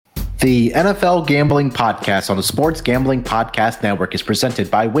The NFL Gambling Podcast on the Sports Gambling Podcast Network is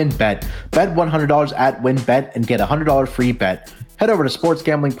presented by WynnBET. Bet $100 at WynnBET and get a $100 free bet. Head over to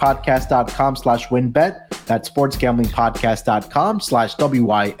sportsgamblingpodcast.com/WynnBET. That's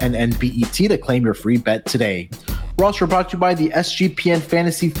sportsgamblingpodcast.com/WYNNBET to claim your free bet today. We're also brought to you by the SGPN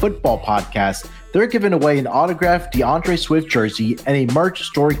Fantasy Football Podcast. They're giving away an autographed DeAndre Swift jersey and a merch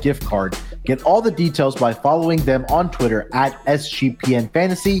store gift card. Get all the details by following them on Twitter at SGPN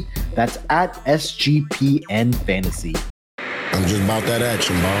Fantasy. That's at SGPN Fantasy. I'm just about that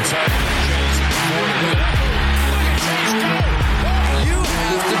action, boss. You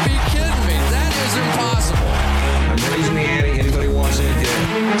have to be kidding me. That is impossible. I'm raising the ante. Anybody wants it?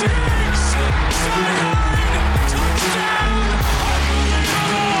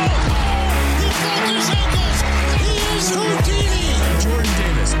 Jordan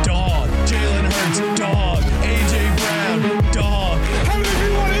Davis, dog. Jalen Hurts, dog. AJ Brown, dog. How many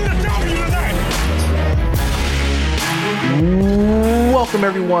people want in the W tonight? Welcome,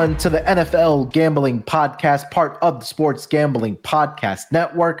 everyone, to the NFL Gambling Podcast, part of the Sports Gambling Podcast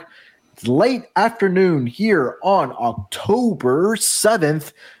Network. It's late afternoon here on October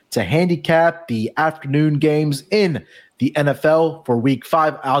 7th to handicap the afternoon games in the NFL for Week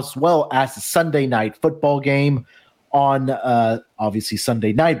 5, as well as the Sunday night football game on obviously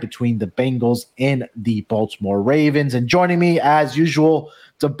Sunday night between the Bengals and the Baltimore Ravens. And joining me as usual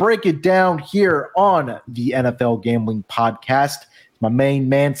to break it down here on the NFL Gambling Podcast, my main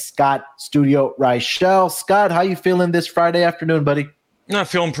man, Scott Studio Reichel. Scott, how you feeling this Friday afternoon, buddy? Not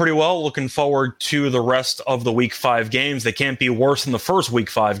feeling pretty well. Looking forward to the rest of the Week 5 games. They can't be worse than the first Week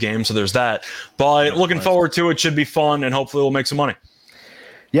 5 game, so there's that. But looking forward to it. Should be fun, and hopefully we'll make some money.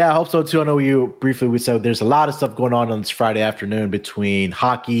 Yeah, I hope so too. I know we said there's a lot of stuff going on this Friday afternoon between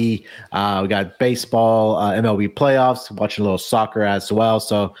hockey, we got baseball, MLB playoffs, watching a little soccer as well.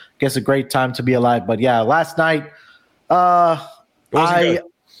 So I guess a great time to be alive. But yeah, last night, I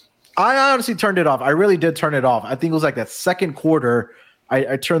honestly turned it off. I really did turn it off. I think it was like that second quarter.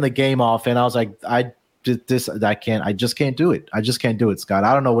 I turned the game off and I was like, I just can't do it. I just can't do it, Scott.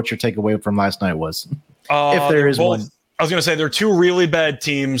 I don't know what your takeaway from last night was. If there is one. I was going to say, they're two really bad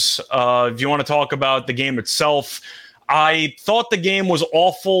teams. If you want to talk about the game itself, I thought the game was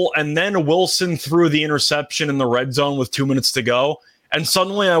awful, and then Wilson threw the interception in the red zone with 2 minutes to go, and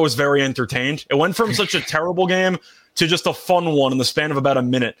suddenly I was very entertained. It went from such a terrible game to just a fun one in the span of about a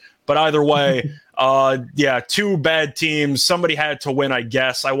minute. But either way, two bad teams. Somebody had to win, I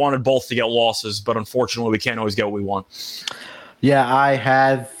guess. I wanted both to get losses, but unfortunately we can't always get what we want. Yeah, I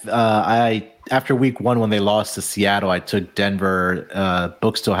have. After week 1, when they lost to Seattle, I took Denver.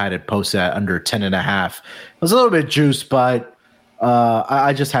 Book still had it posted at under 10.5. It was a little bit juiced, but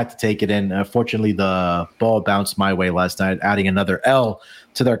I just had to take it in. Fortunately, the ball bounced my way last night, adding another L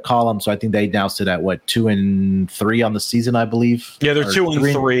to their column. So I think they now sit at 2-3 on the season, I believe. Yeah, they're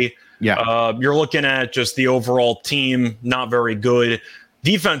 2-3. Yeah, you're looking at just the overall team, not very good.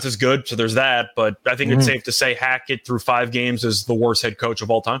 Defense is good, so there's that. But I think it's safe to say Hackett through 5 games is the worst head coach of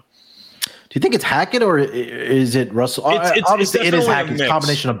all time. Do you think it's Hackett or is it Russell? Obviously, it is Hackett. It's a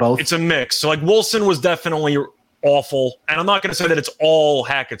combination of both. It's a mix. So, like, Wilson was definitely awful. And I'm not going to say that it's all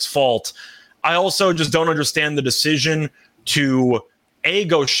Hackett's fault. I also just don't understand the decision to,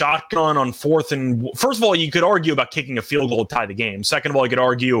 go shotgun on fourth. And first of all, you could argue about kicking a field goal to tie the game. Second of all, you could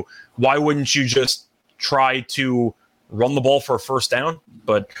argue, why wouldn't you just try to run the ball for a first down?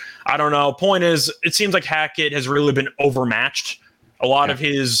 But I don't know. Point is, it seems like Hackett has really been overmatched. A lot of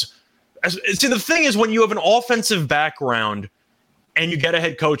his... See, the thing is, when you have an offensive background and you get a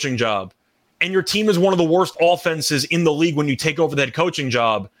head coaching job and your team is one of the worst offenses in the league when you take over the head coaching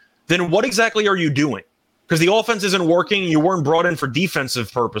job, then what exactly are you doing? Because the offense isn't working. You weren't brought in for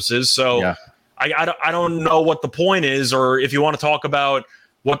defensive purposes. So I don't know what the point is, or if you want to talk about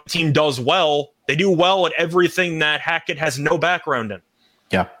what the team does well, they do well at everything that Hackett has no background in.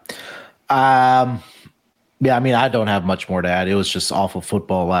 Yeah. Yeah, I mean, I don't have much more to add. It was just awful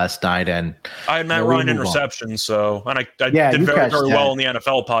football last night, and I had Matt Ryan interception. So, and I did very well in the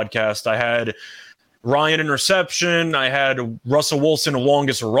NFL podcast. I had Ryan interception. I had Russell Wilson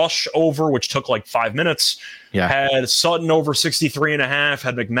longest rush over, which took like 5 minutes. Yeah, had Sutton over 63.5.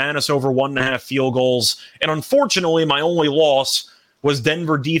 Had McManus over 1.5 field goals, and unfortunately, my only loss was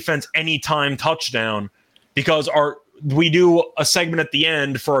Denver defense anytime touchdown, because we do a segment at the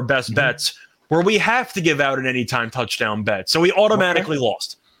end for our best bets, where we have to give out an anytime touchdown bet. So we automatically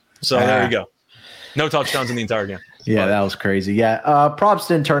lost. So there you go. No touchdowns in the entire game. Yeah, that was crazy. Yeah, props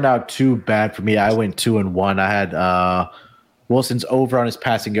didn't turn out too bad for me. I went 2-1. I had Wilson's over on his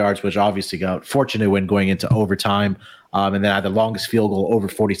passing yards, which obviously got fortunate when going into overtime. And then I had the longest field goal over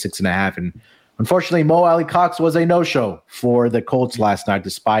 46.5. And unfortunately, Mo Alley Cox was a no-show for the Colts last night,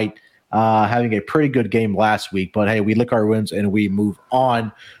 despite having a pretty good game last week. But hey, we lick our wins and we move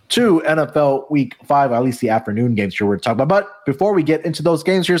on to NFL Week 5, at least the afternoon games here we're talking about. But before we get into those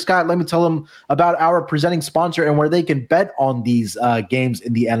games here, Scott, let me tell them about our presenting sponsor and where they can bet on these games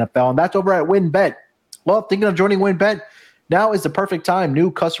in the NFL. And that's over at WynnBET. Well, thinking of joining WynnBET? Now is the perfect time.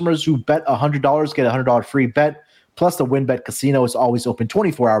 New customers who bet $100 get a $100 free bet. Plus, the WynnBET Casino is always open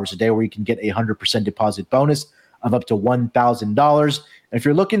 24 hours a day where you can get a 100% deposit bonus of up to $1,000. And if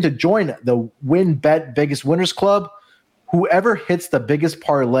you're looking to join the WynnBET Vegas Winners Club, whoever hits the biggest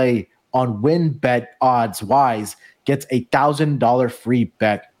parlay on WynnBET odds-wise gets a $1,000 free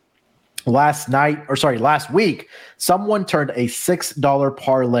bet. Last week, someone turned a $6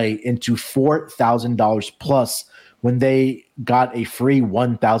 parlay into $4,000 plus when they got a free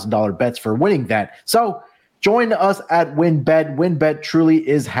 $1,000 bets for winning that. So join us at WynnBET. WynnBET truly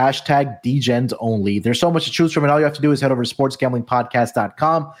is #DGens only. There's so much to choose from, and all you have to do is head over to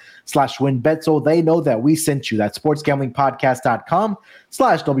sportsgamblingpodcast.com/WynnBET so they know that we sent you. That's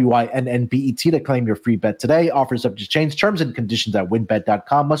sportsgamblingpodcast.com/WYNNBET to claim your free bet today. Offers up to change. Terms and conditions at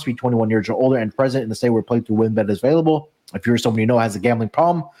WynnBET.com. Must be 21 years or older and present in the state where playthrough WynnBET is available. If you're someone you know has a gambling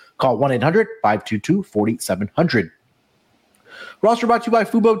problem, call 1-800-522-4700. Roster brought to you by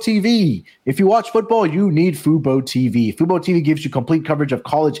Fubo TV. If you watch football, you need Fubo TV. Fubo TV gives you complete coverage of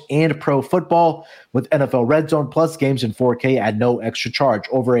college and pro football with NFL Red Zone plus games in 4K at no extra charge.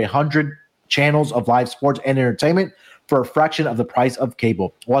 Over 100 channels of live sports and entertainment for a fraction of the price of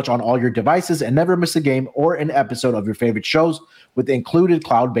cable. Watch on all your devices and never miss a game or an episode of your favorite shows with included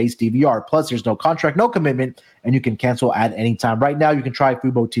cloud-based DVR. Plus, there's no contract, no commitment, and you can cancel at any time. Right now, you can try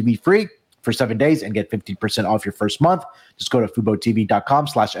Fubo TV free for 7 days and get 50% off your first month. Just go to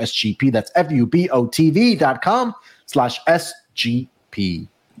FuboTV.com/SGP. That's FUBOTV.com/SGP.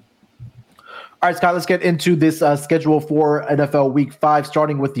 All right, Scott, let's get into this schedule for NFL Week 5,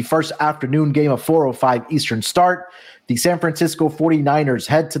 starting with the first afternoon game of 4:05 Eastern start. The San Francisco 49ers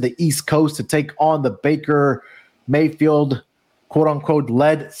head to the East Coast to take on the Baker Mayfield, quote-unquote,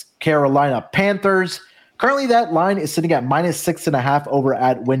 led Carolina Panthers. Currently, that line is sitting at -6.5 over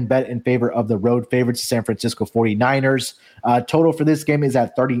at WynnBET in favor of the road favorites, the San Francisco 49ers. Total for this game is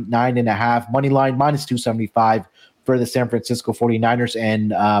at 39.5. Money line -275 for the San Francisco 49ers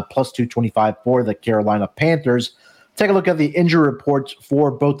and +225 for the Carolina Panthers. Take a look at the injury reports for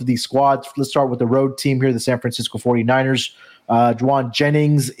both of these squads. Let's start with the road team here, the San Francisco 49ers. Juwan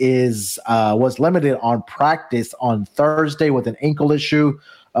Jennings was limited on practice on Thursday with an ankle issue.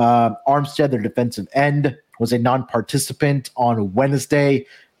 Armstead, their defensive end, was a non-participant on Wednesday.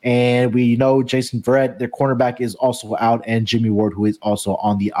 And we know Jason Verrett, their cornerback, is also out, and Jimmy Ward, who is also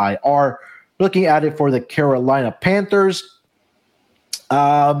on the IR. Looking at it for the Carolina Panthers,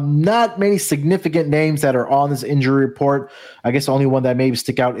 not many significant names that are on this injury report. I guess the only one that maybe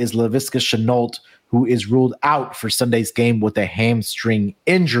stick out is Laviska Shenault, who is ruled out for Sunday's game with a hamstring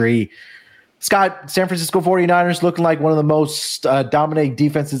injury. Scott, San Francisco 49ers looking like one of the most dominating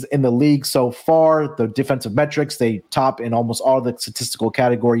defenses in the league so far. The defensive metrics, they top in almost all the statistical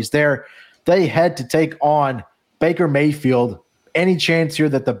categories there. They head to take on Baker Mayfield. Any chance here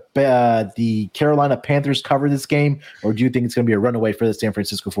that the Carolina Panthers cover this game, or do you think it's going to be a runaway for the San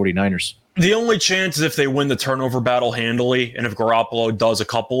Francisco 49ers? The only chance is if they win the turnover battle handily, and if Garoppolo does a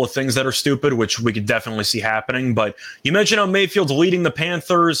couple of things that are stupid, which we could definitely see happening. But you mentioned how Mayfield's leading the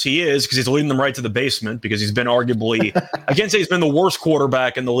Panthers. He is, because he's leading them right to the basement, because he's been arguably, I can't say he's been the worst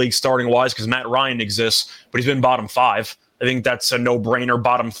quarterback in the league starting-wise, because Matt Ryan exists, but he's been bottom 5. I think that's a no-brainer.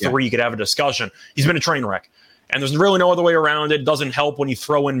 Bottom 3, you could have a discussion. He's been a train wreck. And there's really no other way around it. It doesn't help when you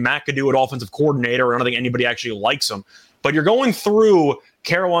throw in McAdoo at offensive coordinator. I don't think anybody actually likes him. But you're going through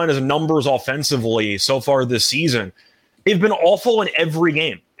Carolina's numbers offensively so far this season. They've been awful in every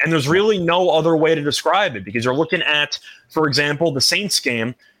game. And there's really no other way to describe it, because you're looking at, for example, the Saints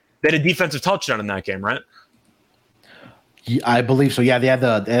game. They had a defensive touchdown in that game, right? I believe so. Yeah, they had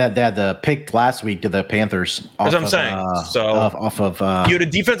the pick last week to the Panthers. That's what I'm saying. You had a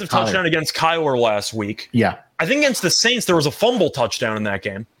defensive touchdown against Kyler last week. Yeah. I think against the Saints, there was a fumble touchdown in that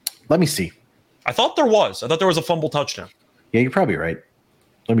game. Let me see. I thought there was. a fumble touchdown. Yeah, you're probably right.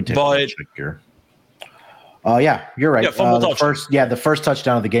 Let me take a check here. Yeah, you're right. Yeah, fumble touchdown. The first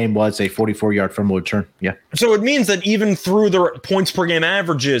touchdown of the game was a 44-yard fumble return. Yeah. So it means that even through their points per game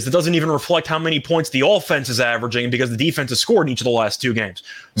averages, it doesn't even reflect how many points the offense is averaging, because the defense has scored in each of the last 2 games.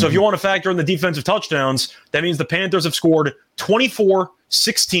 So if you want to factor in the defensive touchdowns, that means the Panthers have scored 24,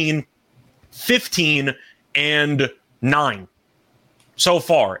 16, 15, and 9 so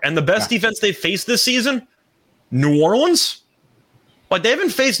far. And the best defense they've faced this season, New Orleans, like, they haven't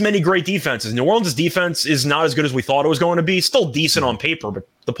faced many great defenses. New Orleans' defense is not as good as we thought it was going to be. Still decent on paper, but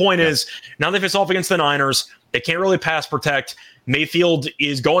the point is, now they face off against the Niners. They can't really pass protect. Mayfield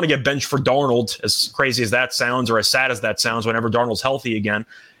is going to get benched for Darnold, as crazy as that sounds, or as sad as that sounds, whenever Darnold's healthy again.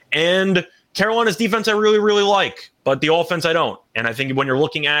 And Carolina's defense I really, really like, but the offense I don't. And I think when you're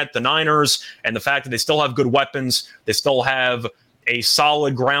looking at the Niners and the fact that they still have good weapons, they still have a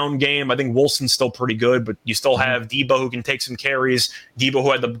solid ground game. I think Wilson's still pretty good, but you still have Debo who can take some carries. Debo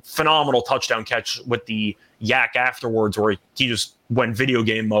who had the phenomenal touchdown catch with the yak afterwards where he just went video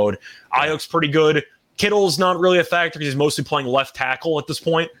game mode. Ayuk's pretty good. Kittle's not really a factor because he's mostly playing left tackle at this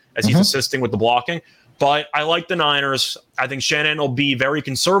point as he's assisting with the blocking. But I like the Niners. I think Shanahan will be very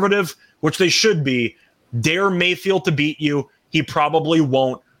conservative, which they should be. Dare Mayfield to beat you. He probably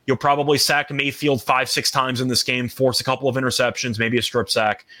won't. You'll probably sack Mayfield 5-6 times in this game, force a couple of interceptions, maybe a strip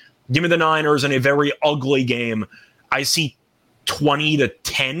sack. Give me the Niners in a very ugly game. I see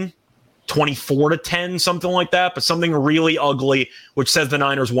 20-10, 24-10, something like that, but something really ugly, which says the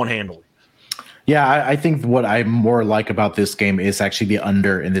Niners won handily. Yeah, I think what I more like about this game is actually the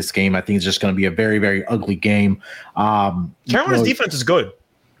under in this game. I think it's just going to be a very, very ugly game. Carolina's defense is good.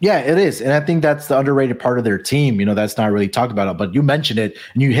 Yeah, it is. And I think that's the underrated part of their team. That's not really talked about, but you mentioned it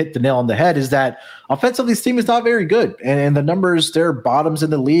and you hit the nail on the head, is that offensively this team is not very good. And the numbers, they're bottoms in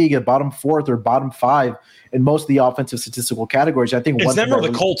the league, at bottom fourth or bottom five in most of the offensive statistical categories. I think it's them or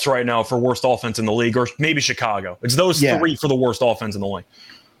the Colts right now for worst offense in the league, or maybe Chicago. It's those three for the worst offense in the league.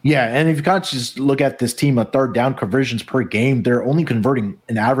 Yeah, and if you kind of just look at this team, third down conversions per game, they're only converting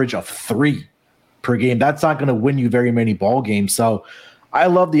an average of 3 per game. That's not going to win you very many ball games. So I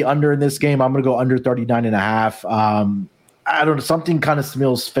love the under in this game. I'm going to go under 39.5. I don't know, something kind of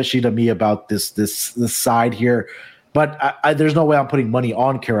smells fishy to me about this side here. But there's no way I'm putting money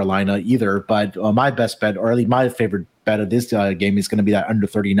on Carolina either. But my best bet, or at least my favorite bet of this game, is going to be that under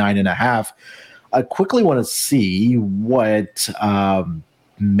 39.5. I quickly want to see what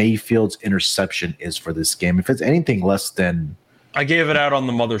Mayfield's interception is for this game. If it's anything less than, I gave it out on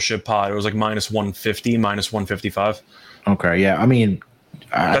the Mothership pod. It was like -150, -155. Okay, yeah. I mean,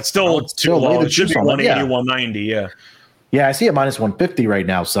 that's still too low. It should be 180, 190. Yeah. Yeah, I see it -150 right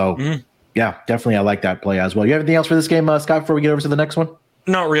now. So, yeah, definitely I like that play as well. You have anything else for this game, Scott, before we get over to the next one?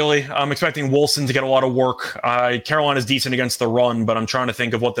 Not really. I'm expecting Wilson to get a lot of work. Carolina's decent against the run, but I'm trying to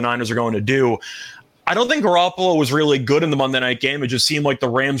think of what the Niners are going to do. I don't think Garoppolo was really good in the Monday night game. It just seemed like the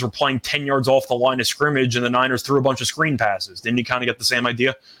Rams were playing 10 yards off the line of scrimmage, and the Niners threw a bunch of screen passes. Didn't you kind of get the same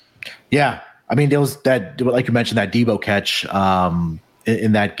idea? Yeah. I mean, there was that, like you mentioned, that Debo catch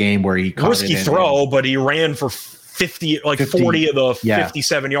in that game where he caught risky throw, but he ran for 40 of the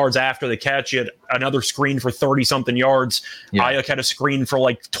 57 yards after the catch. He had another screen for 30-something yards. Ayuk had a screen for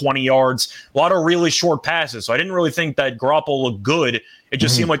like 20 yards. A lot of really short passes. So I didn't really think that Garoppolo looked good. It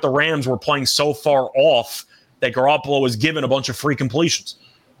just seemed like the Rams were playing so far off that Garoppolo was given a bunch of free completions.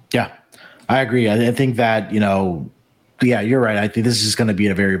 Yeah, I agree. I think that, you're right. I think this is going to be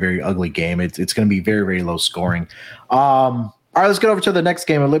a very, very ugly game. It's going to be very, very low scoring. All right, let's get over to the next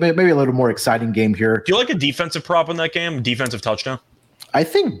game. Maybe a little more exciting game here. Do you like a defensive prop in that game? Defensive touchdown? I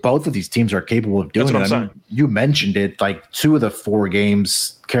think both of these teams are capable of doing it. I mean, you mentioned it. Like 2 of the 4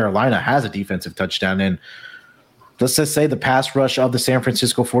 games, Carolina has a defensive touchdown. And let's just say the pass rush of the San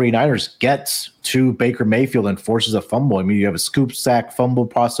Francisco 49ers gets to Baker Mayfield and forces a fumble. I mean, you have a scoop sack fumble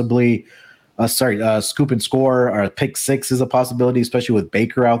possibly. Scoop and score or a pick 6 is a possibility, especially with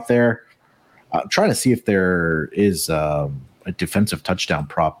Baker out there. I'm trying to see if there is a defensive touchdown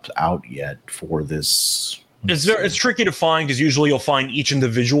prop out yet for this. It's tricky to find because usually you'll find each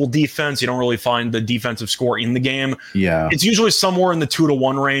individual defense. You don't really find the defensive score in the game. Yeah. It's usually somewhere in the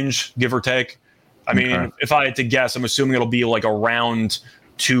 2-1 range, give or take. I mean, if I had to guess, I'm assuming it'll be like around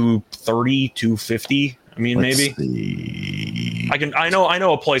 230, 250. I mean, maybe. See. I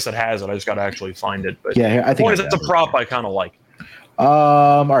know a place that has it. I just got to actually find it. But yeah, I think it's a prop I kind of like.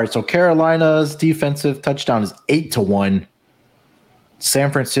 All right, so Carolina's defensive touchdown is 8-1.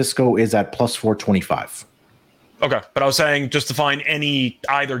 San Francisco is at +425. Okay, but I was saying just to find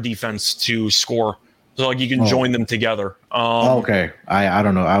either defense to score, so like you can join them together. Okay, I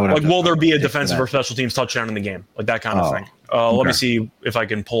don't know. I would will there be a defensive or special teams touchdown in the game, like that kind of thing? Let me see if I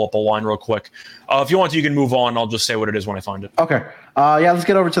can pull up a line real quick. If you want to, you can move on. I'll just say what it is when I find it. Okay. Let's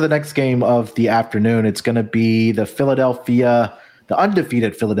get over to the next game of the afternoon. It's going to be the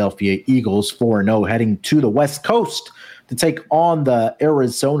undefeated Philadelphia Eagles 4-0 heading to the West Coast to take on the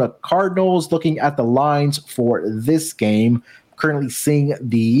Arizona Cardinals. Looking at the lines for this game, currently seeing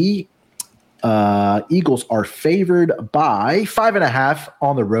the Eagles are favored by 5.5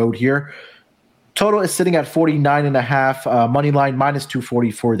 on the road here. Total is sitting at 49.5. Money line minus 240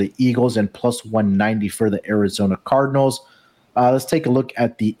 for the Eagles and plus 190 for the Arizona Cardinals. Let's take a look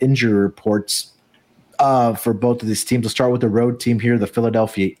at the injury reports for both of these teams. Let's start with the road team here, the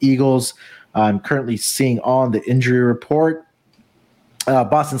Philadelphia Eagles. I'm currently seeing on the injury report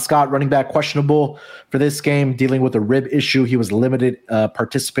Boston Scott, running back, questionable for this game, dealing with a rib issue. He was limited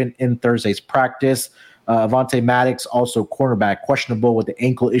participant in Thursday's practice. Avonte Maddox, also cornerback, questionable with the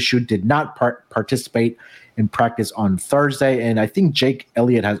ankle issue, did not participate in practice on Thursday. And I think Jake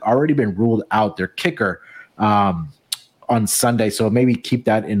Elliott has already been ruled out, their kicker, on Sunday. So maybe keep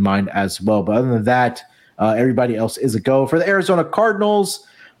that in mind as well. But other than that, everybody else is a go. For the Arizona Cardinals,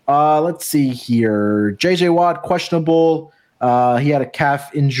 let's see here. J.J. Watt, questionable. He had a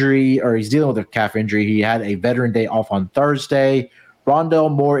calf injury, or he's dealing with a calf injury. He had a veteran day off on Thursday. Rondell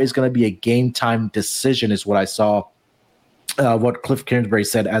Moore is going to be a game time decision, is what I saw. What Cliff Kingsbury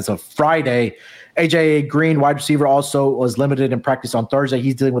said as of Friday. AJ Green, wide receiver, also was limited in practice on Thursday.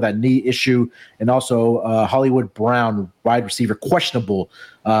 He's dealing with that knee issue. And also Hollywood Brown, wide receiver, questionable,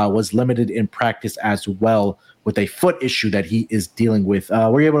 was limited in practice as well with a foot issue that he is dealing with.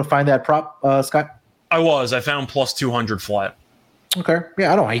 Were you able to find that prop, Scott? I found plus 200 flat. Okay.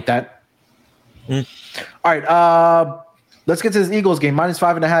 Yeah, I don't hate that. All right. Let's get to this Eagles game. Minus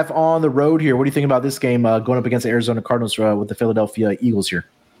 5.5 on the road here. What do you think about this game going up against the Arizona Cardinals with the Philadelphia Eagles here?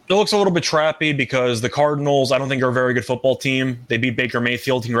 It looks a little bit trappy because the Cardinals, I don't think, are a very good football team. They beat Baker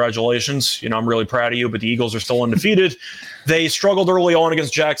Mayfield. Congratulations. I'm really proud of you, but the Eagles are still undefeated. They struggled early on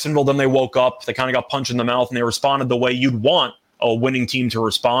against Jacksonville. Then they woke up. They kind of got punched in the mouth, and they responded the way you'd want a winning team to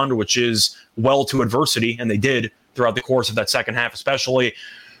respond, which is well to adversity, and they did throughout the course of that second half especially.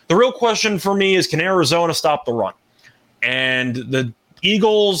 The real question for me is, can Arizona stop the run? And the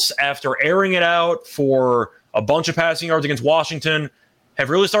Eagles, after airing it out for a bunch of passing yards against Washington, have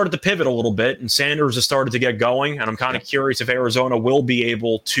really started to pivot a little bit, and Sanders has started to get going, and I'm kind of curious if Arizona will be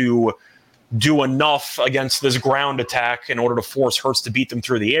able to do enough against this ground attack in order to force Hurts to beat them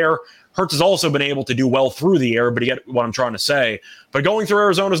through the air. Hurts has also been able to do well through the air, but you get what I'm trying to say. But going through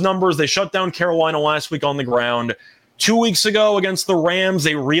Arizona's numbers, they shut down Carolina last week on the ground. 2 weeks ago against the Rams,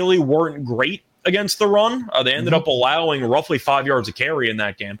 they really weren't great against the run. They ended up allowing roughly 5 yards a carry in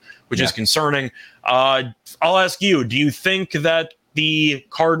that game, which is concerning. I'll ask you, do you think that the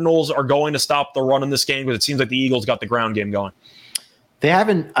Cardinals are going to stop the run in this game? Because it seems like the Eagles got the ground game going. They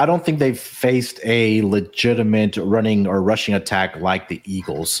haven't. I don't think they've faced a legitimate running or rushing attack like the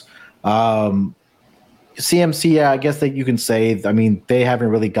Eagles. CMC, I guess that you can say, I mean, they haven't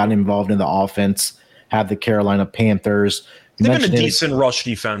really gotten involved in the offense. Have the Carolina Panthers. They've been a decent rush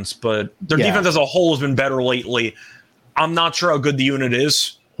defense, but their defense as a whole has been better lately. I'm not sure how good the unit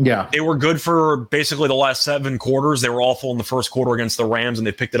is. Yeah. They were good for basically the last 7 quarters. They were awful in the first quarter against the Rams, and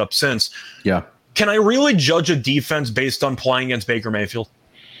they picked it up since. Yeah. Can I really judge a defense based on playing against Baker Mayfield?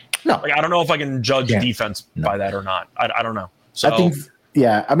 No. Like, I don't know if I can judge defense by that or not. I don't know. So I think,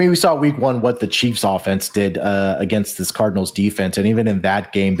 I mean, we saw week 1 what the Chiefs offense did against this Cardinals defense. And even in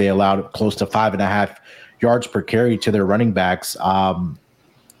that game, they allowed close to 5.5 yards per carry to their running backs. All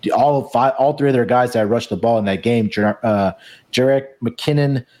 3 of their guys that rushed the ball in that game, Jerick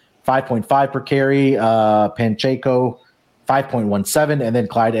McKinnon, 5.5 per carry, Pacheco, 5.17, and then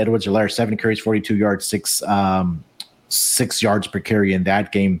Clyde Edwards-Helaire, 7 carries, 42 yards, 6 yards per carry in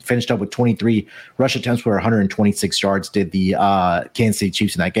that game. Finished up with 23 rush attempts for 126 yards, did the Kansas City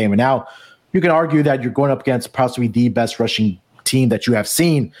Chiefs in that game. And now you can argue that you're going up against possibly the best rushing team that you have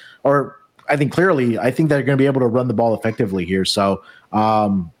seen, or I think clearly, I think they're going to be able to run the ball effectively here. So,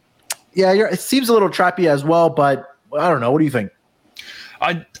 it seems a little trappy as well, but I don't know. What do you think?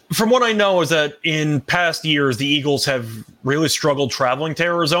 From what I know is that in past years, the Eagles have really struggled traveling to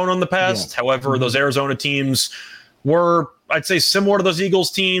Arizona in the past. Yeah. However, those Arizona teams were, I'd say, similar to those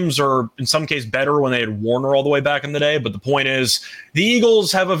Eagles teams, or in some case better when they had Warner all the way back in the day. But the point is, the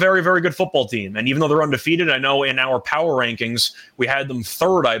Eagles have a very, very good football team. And even though they're undefeated, I know in our power rankings, we had them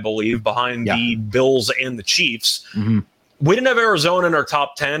 3rd, I believe, behind the Bills and the Chiefs. Mm-hmm. We didn't have Arizona in our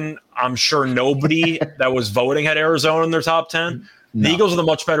top 10. I'm sure nobody that was voting had Arizona in their top 10. No. The Eagles are the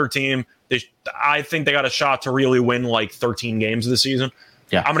much better team. I think they got a shot to really win like 13 games this season.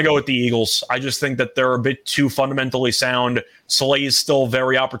 Yeah. I'm going to go with the Eagles. I just think that they're a bit too fundamentally sound. Slay is still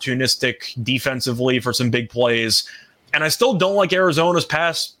very opportunistic defensively for some big plays. And I still don't like Arizona's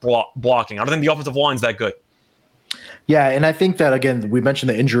pass blocking. I don't think the offensive line's that good. Yeah, and I think that, again, we mentioned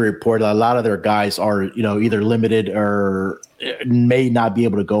the injury report. A lot of their guys are, either limited or may not be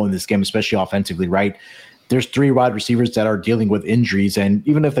able to go in this game, especially offensively, right? there's 3 wide receivers that are dealing with injuries, and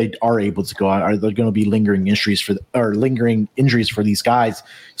even if they are able to go out, are there going to be lingering injuries for these guys,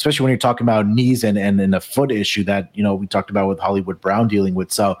 especially when you're talking about knees and a foot issue that we talked about with Hollywood Brown dealing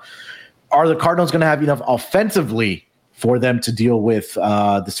with. So, are the Cardinals going to have enough offensively for them to deal with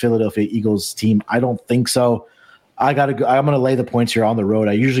this Philadelphia Eagles team? I don't think so. I'm going to lay the points here on the road.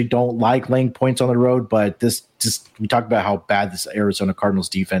 I usually don't like laying points on the road, but we talked about how bad this Arizona Cardinals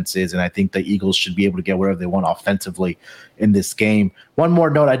defense is, and I think the Eagles should be able to get whatever they want offensively in this game. One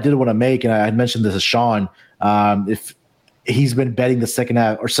more note I did want to make, and I had mentioned this to Sean, if he's been betting the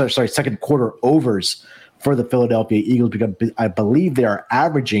second quarter overs for the Philadelphia Eagles, because I believe they are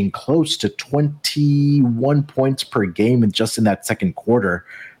averaging close to 21 points per game just in that second quarter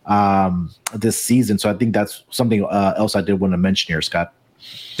this season. So I think that's something else I did want to mention here, Scott.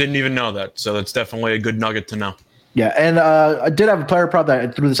 Didn't even know that. So that's definitely a good nugget to know. Yeah, and I did have a player prop that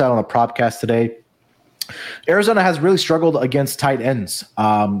I threw this out on a propcast today. Arizona has really struggled against tight ends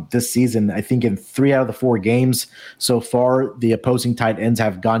this season. I think in 3 out of the 4 games so far, the opposing tight ends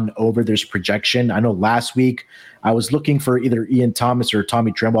have gone over their projection. I know last week I was looking for either Ian Thomas or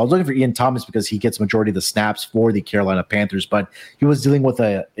Tommy Tremble. I was looking for Ian Thomas because he gets majority of the snaps for the Carolina Panthers, but he was dealing with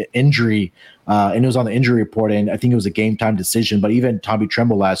an injury, and it was on the injury report, and I think it was a game-time decision. But even Tommy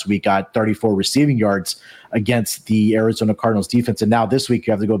Tremble last week got 34 receiving yards against the Arizona Cardinals defense, and now this week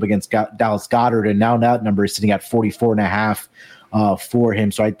you have to go up against Dallas Goedert, and now that number is sitting at 44.5 for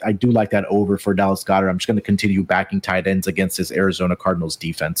him. So I do like that over for Dallas Goedert. I'm just going to continue backing tight ends against this Arizona Cardinals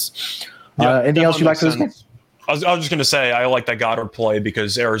defense. Anything else you like for this game? I was just going to say I like that Goddard play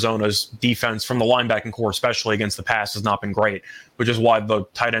because Arizona's defense from the linebacking core, especially against the pass, has not been great, which is why the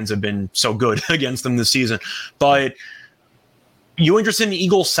tight ends have been so good against them this season. But you interested in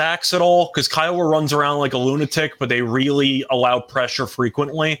Eagle sacks at all? Because Kiowa runs around like a lunatic, but they really allow pressure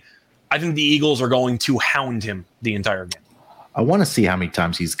frequently. I think the Eagles are going to hound him the entire game. I want to see how many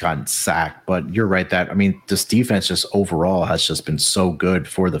times he's gotten sacked, but you're right that, this defense just overall has just been so good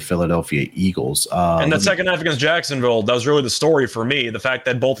for the Philadelphia Eagles. And that second half against Jacksonville, that was really the story for me. The fact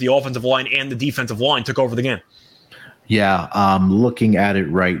that both the offensive line and the defensive line took over the game. Yeah, looking at it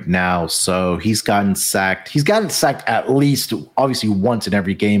right now. So he's gotten sacked. He's gotten sacked at least, obviously, once in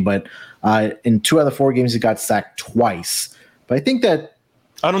every game, but in 2 out of 4 games, he got sacked twice. But I think that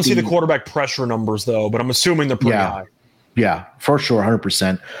I don't see the quarterback pressure numbers, though, but I'm assuming they're pretty high. Yeah, for sure,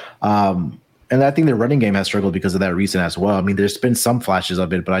 100%. And I think their running game has struggled because of that reason as well. There's been some flashes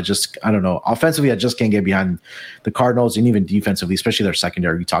of it, but I don't know. Offensively, I just can't get behind the Cardinals, and even defensively, especially their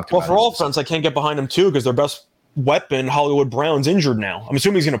secondary. We talked about. Well, for offense, I can't get behind them too because their best weapon, Hollywood Brown's injured now. I'm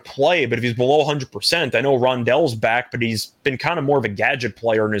assuming he's going to play, but if he's below 100%, I know Rondell's back, but he's been kind of more of a gadget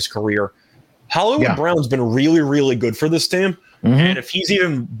player in his career. Hollywood Brown's been really, really good for this team. Mm-hmm. And if he's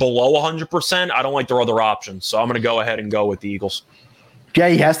even below 100%, I don't like their other options. So I'm going to go ahead and go with the Eagles. Yeah,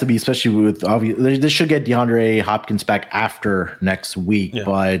 he has to be, especially with they should get DeAndre Hopkins back after next week. Yeah.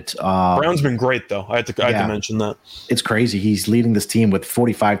 But Brown's been great, though. I had to mention that. It's crazy. He's leading this team with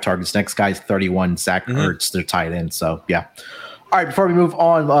 45 targets. Next guy's 31. Zach Ertz, they're tight end. So, yeah. All right, before we move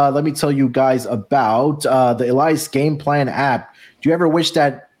on, let me tell you guys about the Elias Game Plan app. Do you ever wish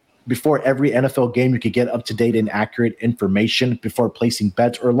that before every NFL game you could get up-to-date and accurate information before placing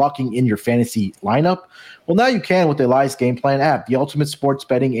bets or locking in your fantasy lineup? Well, now you can with the Elias Game Plan app, the ultimate sports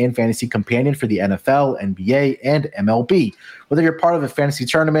betting and fantasy companion for the NFL, NBA, and MLB. Whether you're part of a fantasy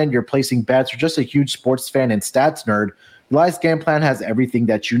tournament, you're placing bets, or just a huge sports fan and stats nerd, the Elias Game Plan has everything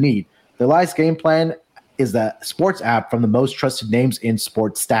that you need. The Elias Game Plan is the sports app from the most trusted names in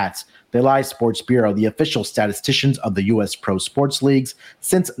sports stats. The Elias Sports Bureau, the official statisticians of the U.S. Pro Sports Leagues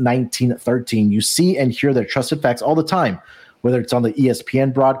since 1913. You see and hear their trusted facts all the time, whether it's on the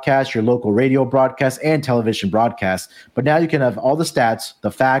ESPN broadcast, your local radio broadcast, and television broadcast. But now you can have all the stats,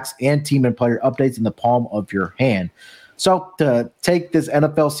 the facts, and team and player updates in the palm of your hand. So to take this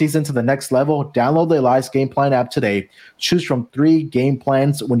NFL season to the next level, download the Elias Game Plan app today. Choose from 3 game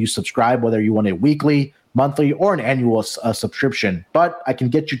plans when you subscribe, whether you want a weekly, monthly, or an annual subscription. But I can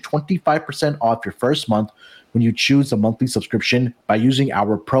get you 25% off your first month when you choose a monthly subscription by using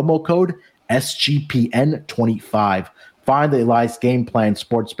our promo code SGPN25. Find the Elias Game Plan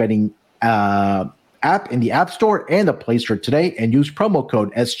sports betting app in the App Store and the Play Store today and use promo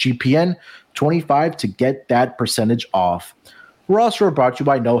code SGPN25 to get that percentage off. We're also brought to you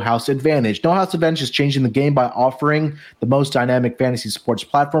by No House Advantage. No House Advantage is changing the game by offering the most dynamic fantasy sports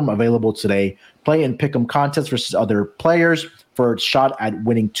platform available today. Play and pick 'em contests versus other players for a shot at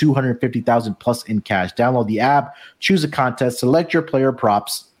winning $250,000 plus in cash. Download the app, choose a contest, select your player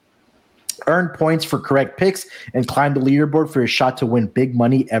props, Earn points for correct picks and climb the leaderboard for a shot to win big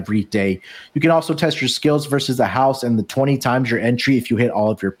money every day. You can also test your skills versus the house and the 20 times your entry if you hit all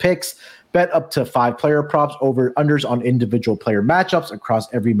of your picks. Bet up to 5 player props over unders on individual player matchups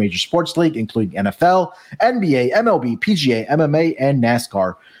across every major sports league, including NFL, NBA, MLB, PGA, MMA, and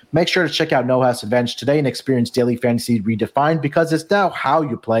NASCAR. Make sure to check out No House Advantage today and experience daily fantasy redefined, because it's now how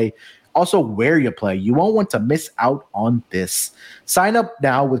you play, also where you play. You won't want to miss out on this. Sign up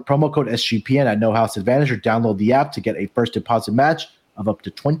now with promo code SGPN at No House Advantage or download the app to get a first deposit match of up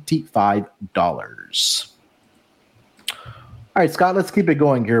to $25. All right, Scott, let's keep it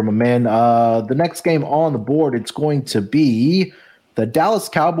going here, my man. The next game on the board, it's going to be the Dallas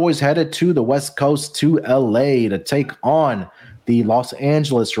Cowboys headed to the West Coast to LA to take on the Los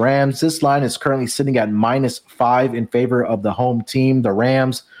Angeles Rams. This line is currently sitting at -5 in favor of the home team, the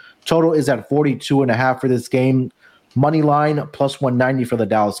Rams. Total is at 42.5 for this game. Money line +190 for the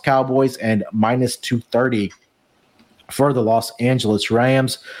Dallas Cowboys and -230 for the Los Angeles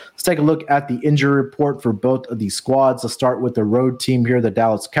Rams. Let's take a look at the injury report for both of these squads. Let's start with the road team here, the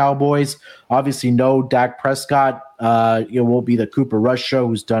Dallas Cowboys. Obviously, no Dak Prescott. It will be the Cooper Rush show,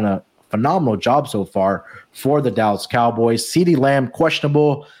 who's done a phenomenal job so far for the Dallas Cowboys. CeeDee Lamb,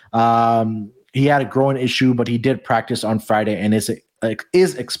 questionable. He had a groin issue, but he did practice on Friday and is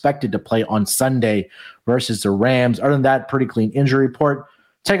expected to play on Sunday versus the Rams. Other than that, pretty clean injury report.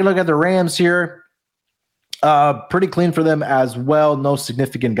 Take a look at the Rams here. Pretty clean for them as well. No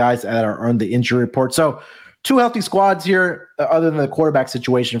significant guys that are on the injury report. So 2 healthy squads here, other than the quarterback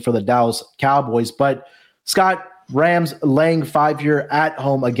situation for the Dallas Cowboys. But Scott, Rams laying 5 here at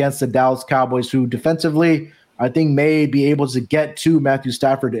home against the Dallas Cowboys, who defensively I think may be able to get to Matthew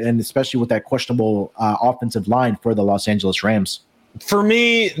Stafford, and especially with that questionable offensive line for the Los Angeles Rams. For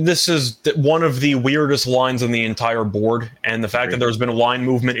me, this is one of the weirdest lines on the entire board, and the fact that there's been a line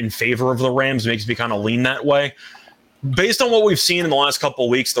movement in favor of the Rams makes me kind of lean that way. Based on what we've seen in the last couple of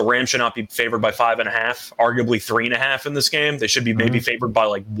weeks, the Rams should not be favored by 5.5, arguably 3.5 in this game. They should be maybe favored by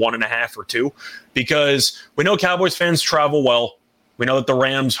like 1.5 or 2, because we know Cowboys fans travel well. We know that the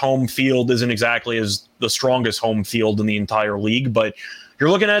Rams' home field isn't exactly as the strongest home field in the entire league, but you're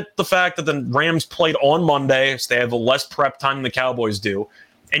looking at the fact that the Rams played on Monday, so they have a less prep time than the Cowboys do.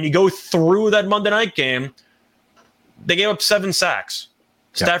 And you go through that Monday night game, they gave up 7 sacks.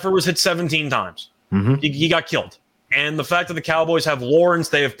 Yep. Stafford was hit 17 times. He got killed. And the fact that the Cowboys have Lawrence,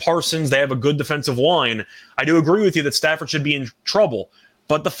 they have Parsons, they have a good defensive line, I do agree with you that Stafford should be in trouble.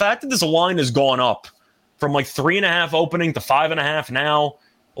 But the fact that this line has gone up from like 3.5 opening to 5.5 now,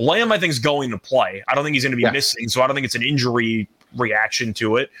 Lamb, I think, is going to play. I don't think he's going to be missing, so I don't think it's an injury reaction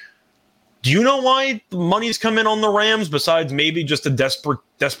to it. Do you know why the money's come in on the Rams besides maybe just a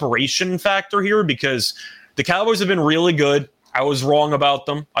desperation factor here? Because the Cowboys have been really good. I was wrong about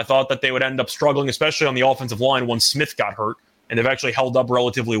them. I thought that they would end up struggling, especially on the offensive line once Smith got hurt, and they've actually held up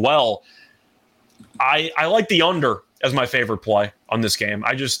relatively well. I like the under as my favorite play on this game.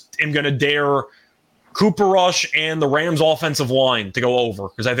 I just am going to dare Cooper Rush and the Rams offensive line to go over,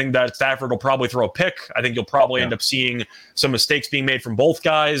 because I think that Stafford will probably throw a pick. I think you'll probably end up seeing some mistakes being made from both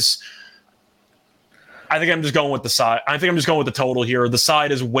guys. I think I'm just going with the side. I think I'm just going with the total here. The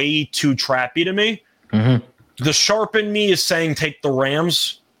side is way too trappy to me. The sharp in me is saying take the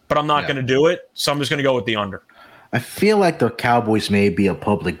Rams, but I'm not going to do it. So I'm just going to go with the under. I feel like the Cowboys may be a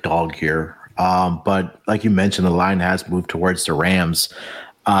public dog here. But like you mentioned, the line has moved towards the Rams.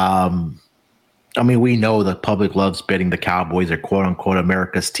 I mean, we know the public loves betting the Cowboys. They're quote-unquote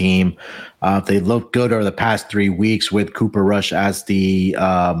America's team. They look good over the past 3 weeks with Cooper Rush as the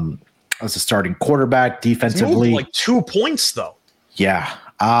starting quarterback defensively. Like 2 points, though. Yeah.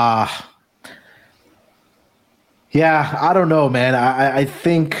 I don't know, man. I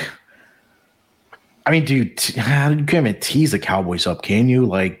think – I mean, dude, you can't even tease the Cowboys up, can you?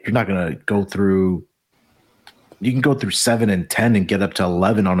 Like, you're not going to go through – you can go through 7 and 10 and get up to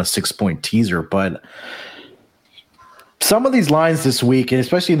 11 on a 6-point teaser, but some of these lines this week, and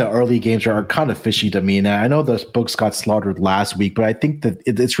especially in the early games, are kind of fishy to me. And I know the books got slaughtered last week, but I think that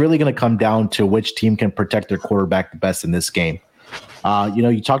it's really going to come down to which team can protect their quarterback the best in this game.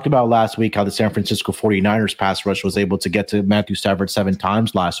 You talked about last week how the San Francisco 49ers pass rush was able to get to Matthew Stafford 7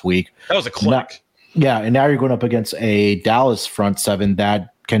 times last week. That was a click. And now you're going up against a Dallas front 7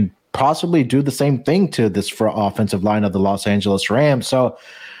 that can possibly do the same thing to this offensive line of the Los Angeles Rams. So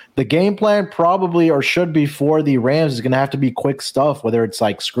the game plan probably, or should be, for the Rams is going to have to be quick stuff, whether it's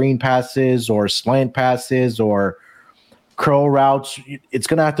like screen passes or slant passes or curl routes. It's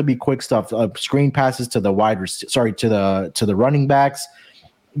going to have to be quick stuff. Screen passes to the to the running backs.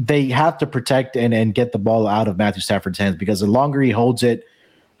 They have to protect and get the ball out of Matthew Stafford's hands, because the longer he holds it,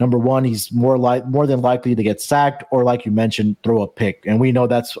 number one, he's more than likely to get sacked or, like you mentioned, throw a pick. And we know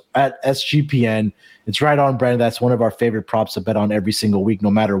that's at SGPN. It's right on brand. That's one of our favorite props to bet on every single week,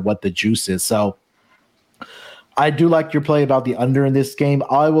 no matter what the juice is. So I do like your play about the under in this game.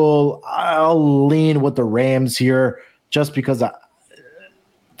 I'll lean with the Rams here just because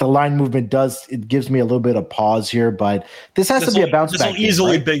the line movement gives me a little bit of pause here, but this has to be a bounce back. This will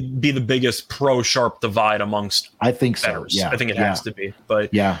easily be the biggest pro sharp divide amongst. I think bettors. So. Yeah, I think it has to be.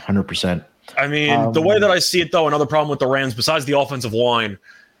 But yeah, 100%. I mean, the way that I see it, though, another problem with the Rams besides the offensive line,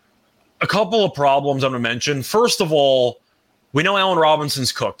 a couple of problems I'm going to mention. First of all, we know Allen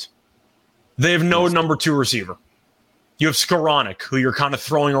Robinson's cooked. They have no number 2 receiver. You have Skoranek, who you're kind of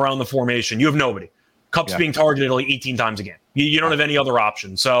throwing around the formation. You have nobody. Kupp's being targeted like 18 times a game. You don't have any other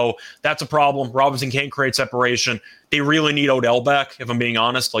option. So that's a problem. Robinson can't create separation. They really need Odell back, if I'm being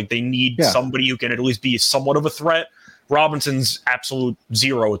honest. Like, they need somebody who can at least be somewhat of a threat. Robinson's absolute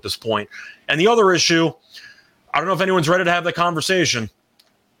zero at this point. And the other issue, I don't know if anyone's ready to have that conversation.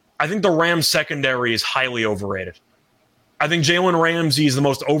 I think the Rams secondary is highly overrated. I think Jalen Ramsey is the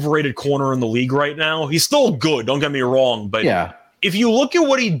most overrated corner in the league right now. He's still good, don't get me wrong, but if you look at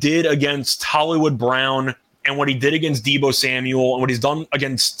what he did against Hollywood Brown and what he did against Deebo Samuel and what he's done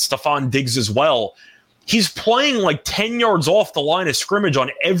against Stephon Diggs as well, he's playing like 10 yards off the line of scrimmage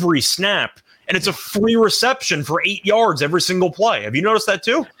on every snap, and it's a free reception for 8 yards every single play. Have you noticed that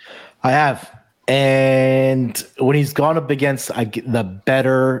too? I have. And when he's gone up against the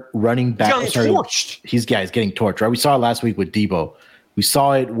better running back, he's getting torched. He's getting torched, right? We saw it last week with Deebo. We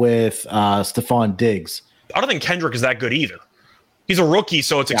saw it with Stephon Diggs. I don't think Kendrick is that good either. He's a rookie,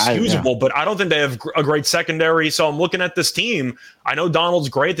 so it's excusable, but I don't think they have a great secondary. So I'm looking at this team. I know Donald's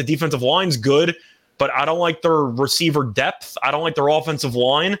great. The defensive line's good, but I don't like their receiver depth. I don't like their offensive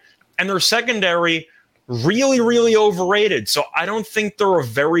line. And their secondary, really, really overrated. So I don't think they're a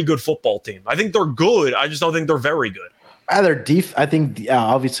very good football team. I think they're good. I just don't think they're very good. I think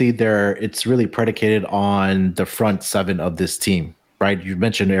obviously it's really predicated on the front seven of this team, right? You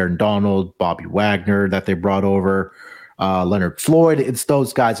mentioned Aaron Donald, Bobby Wagner that they brought over, Leonard Floyd. It's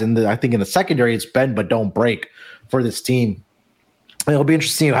those guys. And I think in the secondary, it's bend but don't break for this team. And it'll be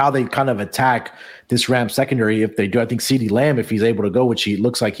interesting how they kind of attack this Rams secondary if they do. I think CeeDee Lamb, if he's able to go, which he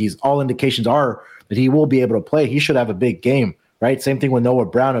looks like all indications are that he will be able to play, he should have a big game, right? Same thing with Noah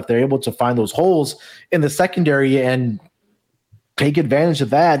Brown. If they're able to find those holes in the secondary and take advantage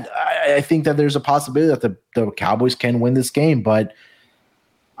of that, I think that there's a possibility that the Cowboys can win this game. But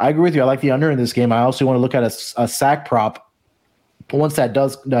I agree with you. I like the under in this game. I also want to look at a sack prop. Once that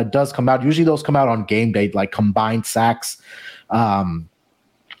does come out, usually those come out on game day, like combined sacks.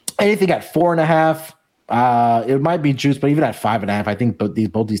 Anything at 4.5, it might be juice, but even at 5.5, I think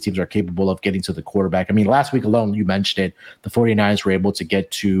both these teams are capable of getting to the quarterback. I mean, last week alone, you mentioned it, the 49ers were able to get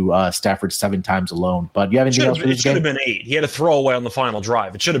to Stafford 7 times alone. But you have anything else for this game? It should have been 8. He had a throwaway on the final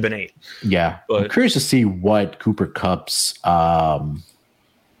drive. It should have been 8. Yeah. But I'm curious to see what Cooper Kupp's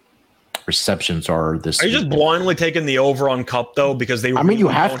receptions are this Are you week. just blindly taking the over on Kupp, though, because they don't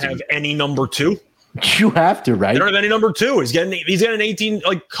have any number 2? You have to, right? They don't have any number 2. He's getting an 18.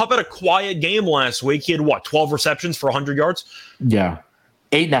 Like, Kupp had a quiet game last week. He had 12 receptions for 100 yards. Yeah,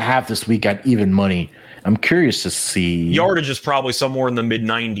 8.5 this week at even money. I'm curious to see. Yardage is probably somewhere in the mid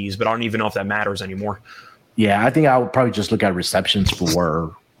 90s, but I don't even know if that matters anymore. Yeah, I think I would probably just look at receptions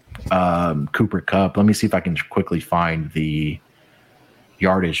for Cooper Kupp. Let me see if I can quickly find the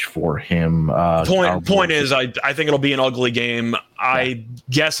yardage for him. Point is, I think it'll be an ugly game. I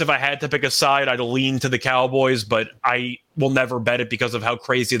guess if I had to pick a side, I'd lean to the Cowboys, but I will never bet it because of how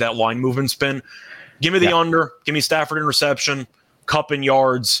crazy that line movement's been. Give me the under. Give me Stafford in reception, Kupp in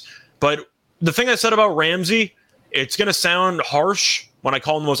yards. But the thing I said about Ramsey, it's going to sound harsh when I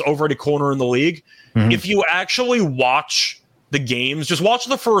call him the most overrated corner in the league. Mm-hmm. If you actually watch the games, just watch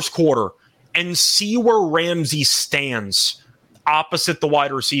the first quarter and see where Ramsey stands opposite the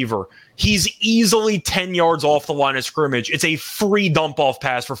wide receiver. He's easily 10 yards off the line of scrimmage. It's a free dump-off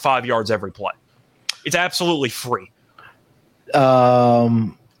pass for 5 yards every play. It's absolutely free. Yeah.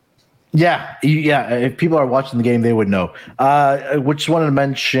 If people are watching the game, they would know. Just wanted to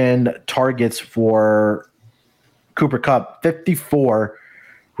mention targets for Cooper Kupp, 54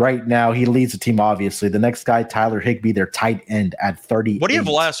 right now. He leads the team, obviously. The next guy, Tyler Higbee, their tight end at 30. What do you have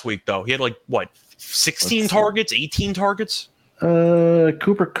last week, though? He had 16 targets, 18 targets?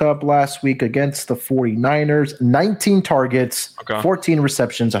 Cooper Kupp last week against the 49ers, 19 targets, 14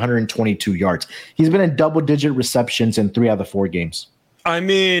 receptions, 122 yards. He's been in double-digit receptions in 3 out of the 4 games. I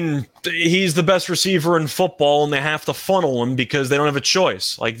mean, he's the best receiver in football, and they have to funnel him because they don't have a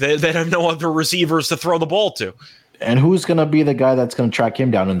choice. Like, they have no other receivers to throw the ball to. And who's going to be the guy that's going to track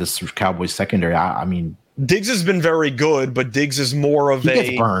him down in this Cowboys secondary? I mean, Diggs has been very good, but Diggs is more of he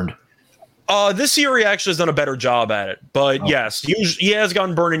gets burned. This year he actually has done a better job at it. But yes, he has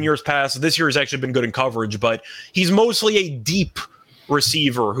gotten burned in years past. This year has actually been good in coverage, but he's mostly a deep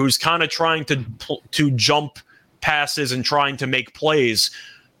receiver who's kind of trying to jump passes and trying to make plays.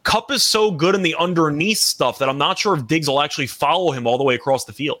 Kupp is so good in the underneath stuff that I'm not sure if Diggs will actually follow him all the way across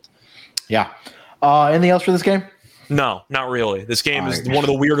the field. Yeah. Anything else for this game? No, not really. This game is one of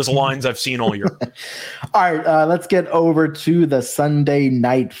the weirdest lines I've seen all year. All right, let's get over to the Sunday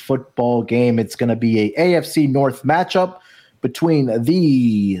night football game. It's going to be a AFC North matchup between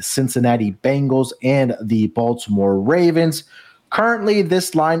the Cincinnati Bengals and the Baltimore Ravens. Currently,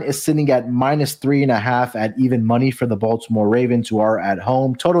 this line is sitting at -3.5 at even money for the Baltimore Ravens, who are at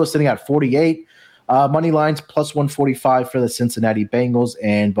home. Total is sitting at 48. Money lines +145 for the Cincinnati Bengals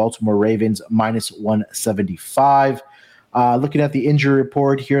and Baltimore Ravens -175. Looking at the injury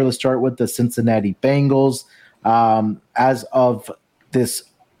report here, let's start with the Cincinnati Bengals. As of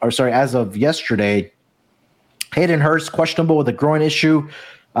yesterday, Hayden Hurst questionable with a groin issue.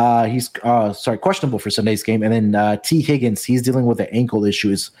 He's questionable for Sunday's game. And then T. Higgins, he's dealing with an ankle issue,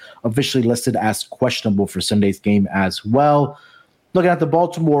 is officially listed as questionable for Sunday's game as well. Looking at the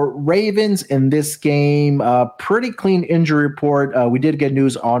Baltimore Ravens in this game, pretty clean injury report. We did get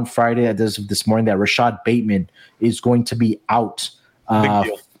news on Friday this morning that Rashad Bateman is going to be out. Big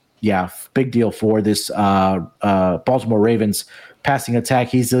deal. Yeah, big deal for this Baltimore Ravens passing attack.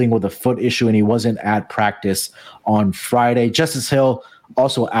 He's dealing with a foot issue, and he wasn't at practice on Friday. Justice Hill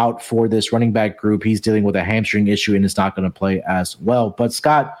also out for this running back group. He's dealing with a hamstring issue and is not going to play as well. But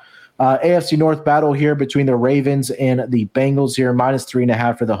Scott, AFC North battle here between the Ravens and the Bengals here,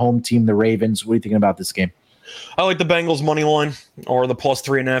 -3.5 for the home team, the Ravens. What are you thinking about this game? I like the Bengals money line or the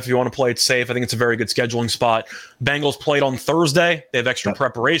 +3.5 if you want to play it safe. I think it's a very good scheduling spot. Bengals played on Thursday. They have extra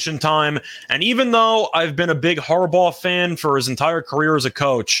preparation time. And even though I've been a big Harbaugh fan for his entire career as a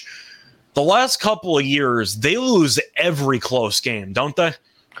coach, the last couple of years, they lose every close game, don't they?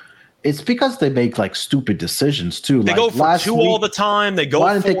 It's because they make like stupid decisions too. They go for two all the time. They go.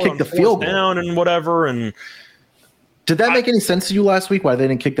 Why didn't they kick the field goal down and whatever? And did that make any sense to you last week? Why they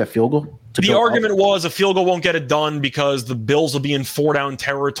didn't kick that field goal? The argument was a field goal won't get it done because the Bills will be in 4-down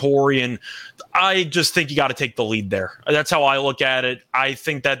territory, and I just think you got to take the lead there. That's how I look at it. I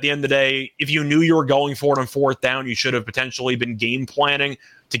think that at the end of the day, if you knew you were going for it on 4th down, you should have potentially been game planning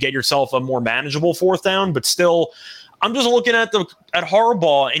to get yourself a more manageable 4th down. But still, I'm just looking at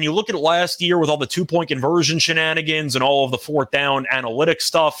Harbaugh, and you look at last year with all the 2-point conversion shenanigans and all of the 4th down analytics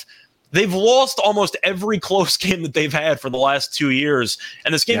stuff. They've lost almost every close game that they've had for the last 2 years,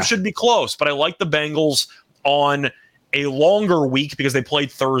 and this game should be close. But I like the Bengals on a longer week because they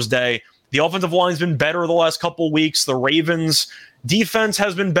played Thursday. The offensive line's been better the last couple of weeks. The Ravens' defense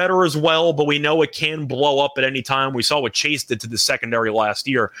has been better as well, but we know it can blow up at any time. We saw what Chase did to the secondary last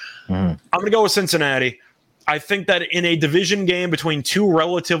year. I'm going to go with Cincinnati. I think that in a division game between two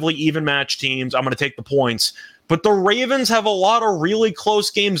relatively even match teams, I'm going to take the points. But the Ravens have a lot of really close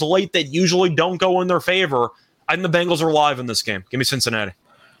games late that usually don't go in their favor. I think the Bengals are live in this game. Give me Cincinnati.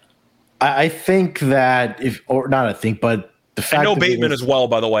 I think that but the fact I know Bateman as well,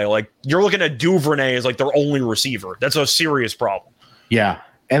 by the way. Like, you're looking at Duvernay as like their only receiver. That's a serious problem. Yeah.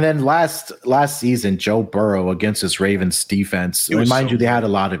 And then last season, Joe Burrow against his Ravens defense. Mind you, they had a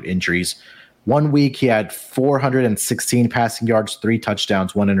lot of injuries. 1 week, he had 416 passing yards, 3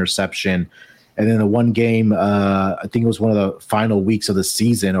 touchdowns, 1 interception. And then the one game, I think it was one of the final weeks of the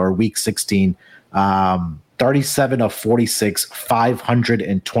season, or week 16, 37 of 46,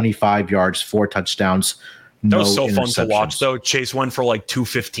 525 yards, 4 touchdowns. That was so fun to watch, though. Chase went for like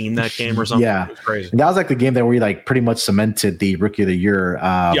 215 that game or something. Yeah. It was crazy. And that was like the game that where he like pretty much cemented the Rookie of the Year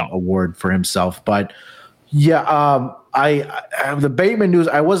award for himself. But yeah, the Bateman news,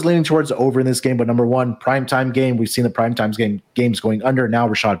 I was leaning towards the over in this game, but number one, primetime game. We've seen the primetime games going under. Now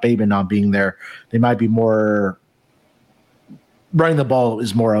Rashad Bateman not being there. They might be more running the ball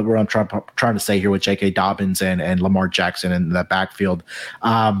is more of what I'm trying to say here with J.K. Dobbins and Lamar Jackson in that backfield.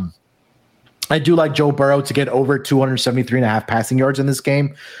 I do like Joe Burrow to get over 273.5 passing yards in this game.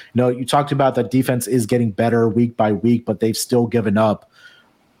 You know, you talked about the defense is getting better week by week, but they've still given up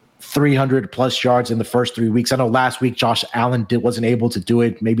 300 plus yards in the first 3 weeks. I know last week Josh Allen wasn't able to do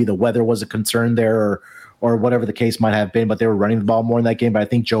it. Maybe the weather was a concern there or whatever the case might have been, but they were running the ball more in that game. But I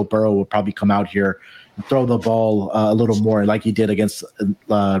think Joe Burrow will probably come out here and throw the ball a little more like he did against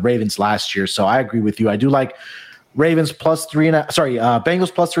Ravens last year. So I agree with you. I do like Ravens plus 3.5. Sorry,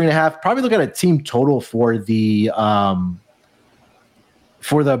 Bengals plus 3.5. Probably look at a team total for the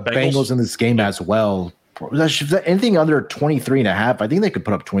Bengals in this game as well. anything under 23.5, I think they could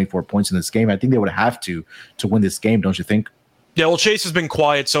put up 24 points in this game. I think they would have to win this game, don't you think? Yeah, well, Chase has been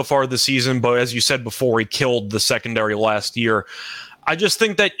quiet so far this season, but as you said before, he killed the secondary last year. I just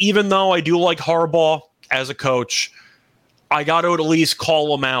think that even though I do like Harbaugh as a coach, I got to at least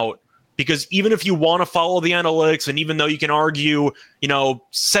call him out. Because even if you want to follow the analytics, and even though you can argue,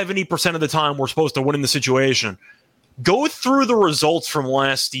 70% of the time we're supposed to win in the situation, go through the results from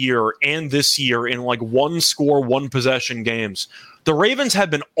last year and this year in like one score, one possession games. The Ravens have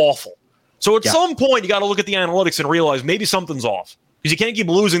been awful. So at some point, you got to look at the analytics and realize maybe something's off. Because you can't keep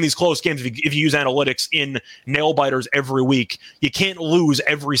losing these close games if you use analytics in nail biters every week. You can't lose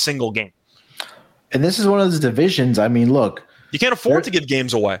every single game. And this is one of those divisions. I mean, look. You can't afford to give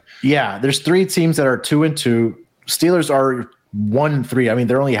games away. Yeah, there's 3 teams that are 2-2. Steelers are 1-3. I mean,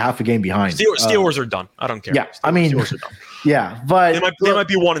 they're only half a game behind. Steelers are done. I don't care. Yeah, Steelers are done. Yeah, but they might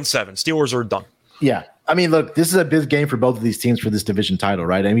be 1-7. Steelers are done. Yeah, I mean, look, this is a big game for both of these teams for this division title,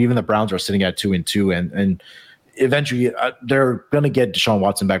 right? I mean, even the Browns are sitting at 2-2, and eventually they're going to get Deshaun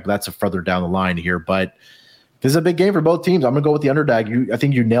Watson back, but that's a further down the line here. But this is a big game for both teams. I'm going to go with the underdog. I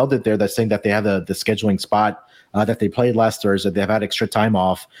think you nailed it there. That's saying that they have the scheduling spot. That they played last Thursday. They've had extra time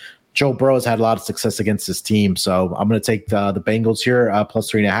off. Joe Burrow has had a lot of success against this team. So I'm going to take the Bengals here,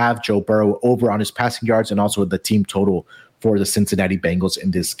 plus 3.5. Joe Burrow over on his passing yards and also the team total for the Cincinnati Bengals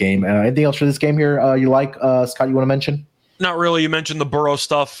in this game. Anything else for this game here you like, Scott, you want to mention? Not really. You mentioned the Burrow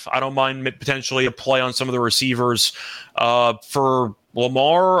stuff. I don't mind potentially a play on some of the receivers. For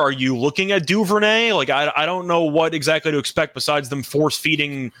Lamar, are you looking at Duvernay? Like, I don't know what exactly to expect besides them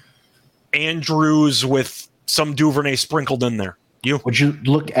force-feeding Andrews with some Duvernay sprinkled in there. Would you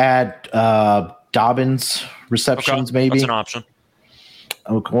look at Dobbins receptions? Maybe that's an option.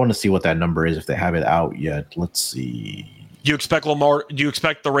 I want to see what that number is if they have it out yet. Let's see. Do you expect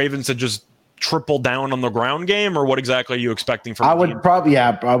the Ravens to just triple down on the ground game, or what exactly are you expecting from? I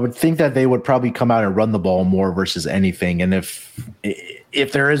would think that they would probably come out and run the ball more versus anything. And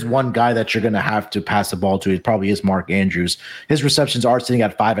if there is one guy that you're going to have to pass the ball to, it probably is Mark Andrews. His receptions are sitting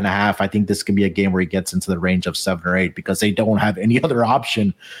at 5.5. I think this can be a game where he gets into the range of 7 or 8 because they don't have any other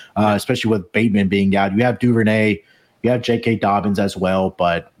option, especially with Bateman being out. You have Duvernay, you have J.K. Dobbins as well,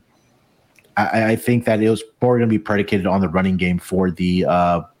 but I think that it was more going to be predicated on the running game for the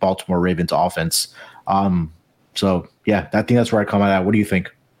Baltimore Ravens offense. So, yeah, I think that's where I come out at. What do you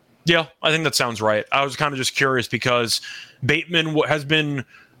think? Yeah, I think that sounds right. I was kind of just curious because Bateman has been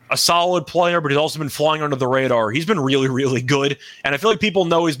a solid player, but he's also been flying under the radar. He's been really, really good. And I feel like people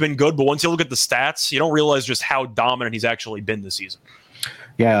know he's been good, but once you look at the stats, you don't realize just how dominant he's actually been this season.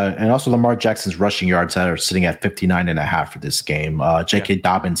 Yeah, and also Lamar Jackson's rushing yards are sitting at 59.5 for this game. J.K.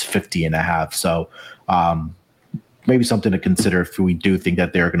 Dobbins 50.5. So maybe something to consider if we do think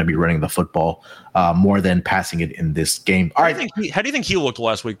that they're going to be running the football more than passing it in this game. All right. How do you think he looked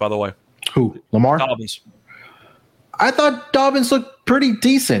last week, by the way? Who? Lamar? Dobbins. I thought Dobbins looked pretty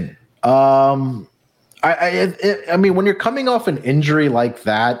decent. I mean, when you're coming off an injury like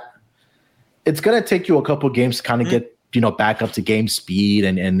that, it's going to take you a couple games to kind of get back up to game speed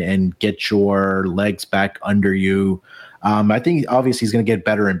and get your legs back under you. I think obviously he's going to get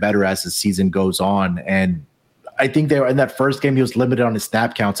better and better as the season goes on. And I think they were in that first game, he was limited on his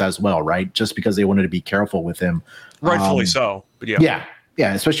snap counts as well, right? Just because they wanted to be careful with him. Rightfully so. But yeah,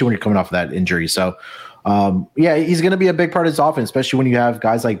 especially when you're coming off of that injury. So he's going to be a big part of his offense, especially when you have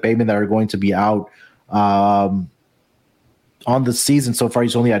guys like Bateman that are going to be out. On the season so far,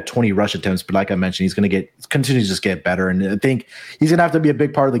 he's only had 20 rush attempts, but like I mentioned, he's going to continue to just get better. And I think he's going to have to be a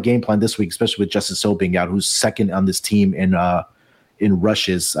big part of the game plan this week, especially with Justice Hill being out, who's second on this team in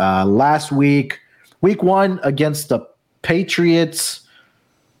rushes. Last week 1 against the Patriots,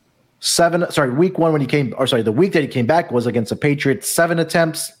 week 1 the week that he came back was against the Patriots, 7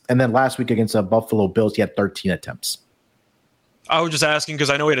 attempts. And then last week against the Buffalo Bills, he had 13 attempts. I was just asking because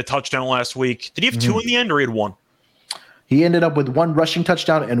I know he had a touchdown last week. Did he have 2 in the end or he had 1? He ended up with 1 rushing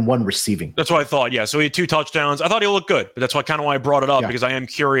touchdown and 1 receiving. That's what I thought. Yeah, so he had 2 touchdowns. I thought he looked good, but that's why I brought it up because I am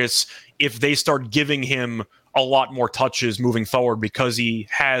curious if they start giving him a lot more touches moving forward because he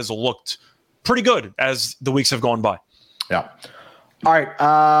has looked pretty good as the weeks have gone by. Yeah. All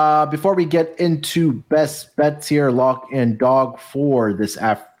right. Before we get into best bets here, lock and dog for this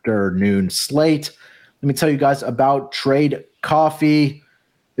afternoon slate, let me tell you guys about Trade Coffee.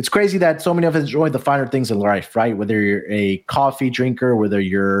 It's crazy that so many of us enjoy the finer things in life, right? Whether you're a coffee drinker, whether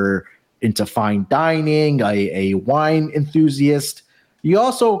you're into fine dining, a wine enthusiast, you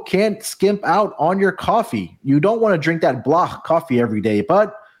also can't skimp out on your coffee. You don't want to drink that blah coffee every day,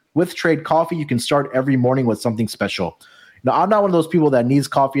 but with Trade Coffee, you can start every morning with something special. Now, I'm not one of those people that needs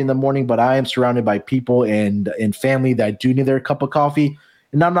coffee in the morning, but I am surrounded by people and family that do need their cup of coffee,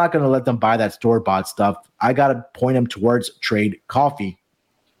 and I'm not going to let them buy that store-bought stuff. I got to point them towards Trade Coffee.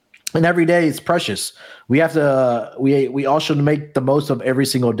 And every day is precious. We have to we all should make the most of every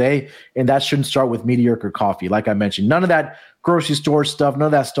single day, and that shouldn't start with mediocre coffee. Like I mentioned, none of that grocery store stuff, none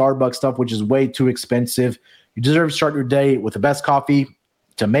of that Starbucks stuff, which is way too expensive. You deserve to start your day with the best coffee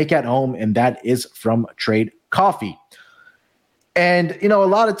to make at home, and that is from Trade Coffee. And a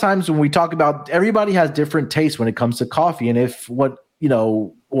lot of times when we talk about, everybody has different tastes when it comes to coffee, and if what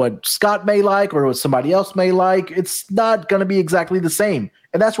Scott may like or what somebody else may like, it's not going to be exactly the same.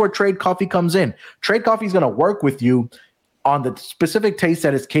 And that's where Trade Coffee comes in. Trade Coffee is going to work with you on the specific taste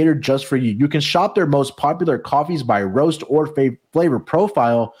that is catered just for you. You can shop their most popular coffees by roast or flavor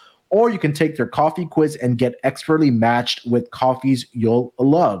profile, or you can take their coffee quiz and get expertly matched with coffees you'll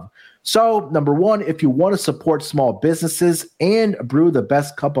love. So, number one, if you want to support small businesses and brew the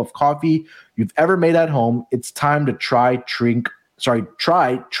best cup of coffee you've ever made at home, it's time to try Trade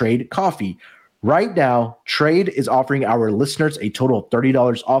Coffee. Right now, Trade is offering our listeners a total of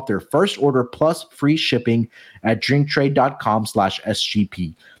 $30 off their first order plus free shipping at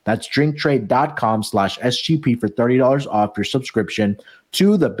drinktrade.com/SGP. That's drinktrade.com/SGP for $30 off your subscription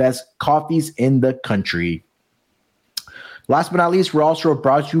to the best coffees in the country. Last but not least, we're also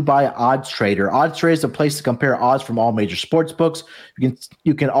brought to you by Odds Trader. Odds Trader is a place to compare odds from all major sports books. You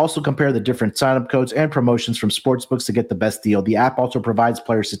can also compare the different sign-up codes and promotions from sports books to get the best deal. The app also provides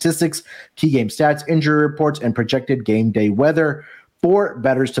player statistics, key game stats, injury reports, and projected game day weather for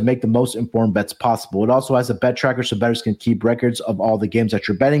bettors to make the most informed bets possible. It also has a bet tracker so bettors can keep records of all the games that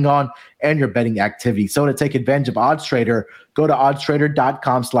you're betting on and your betting activity. So to take advantage of Odds Trader, go to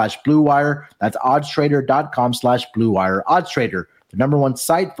oddstrader.com/bluewire. That's oddstrader.com/bluewire. Odds Trader, the number one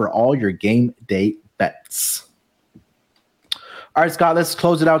site for all your game day bets. All right, Scott, let's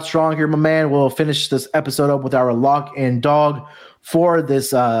close it out strong here, my man. We'll finish this episode up with our lock and dog for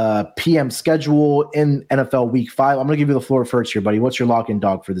this PM schedule in NFL Week 5. I'm going to give you the floor first here, buddy. What's your lock and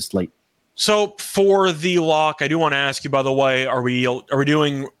dog for this slate? So for the lock, I do want to ask you, by the way, are we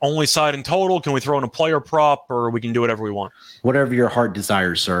doing only side and total? Can we throw in a player prop, or we can do whatever we want? Whatever your heart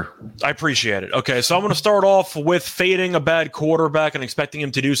desires, sir. I appreciate it. Okay, so I'm going to start off with fading a bad quarterback and expecting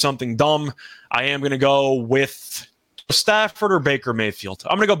him to do something dumb. I am going to go with Stafford or Baker Mayfield.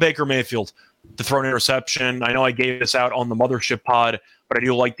 I'm going to go Baker Mayfield to throw an interception. I know I gave this out on the Mothership Pod, but I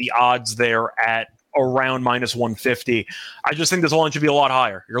do like the odds there at around -150. I just think this line should be a lot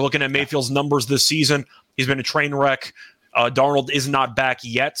higher. You're looking at Mayfield's numbers this season. He's been a train wreck. Darnold is not back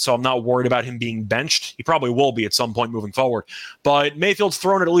yet, so I'm not worried about him being benched. He probably will be at some point moving forward. But Mayfield's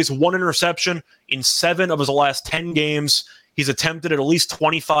thrown at least one interception in 7 of his last 10 games. He's attempted at least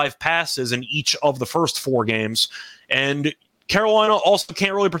 25 passes in each of the first 4 games. And Carolina also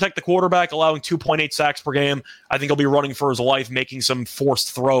can't really protect the quarterback, allowing 2.8 sacks per game. I think he'll be running for his life, making some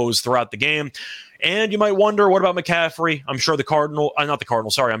forced throws throughout the game. And you might wonder, what about McCaffrey? I'm sure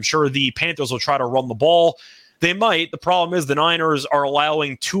I'm sure the Panthers will try to run the ball. They might. The problem is the Niners are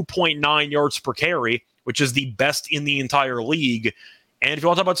allowing 2.9 yards per carry, which is the best in the entire league. And if you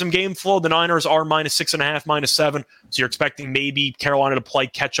want to talk about some game flow, the Niners are -6.5, -7. So you're expecting maybe Carolina to play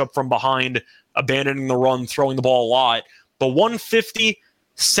catch up from behind, abandoning the run, throwing the ball a lot. But 150,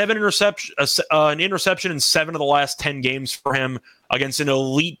 an interception in 7 of the last 10 games for him against an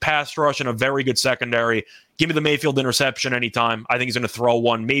elite pass rush and a very good secondary. Give me the Mayfield interception anytime. I think he's going to throw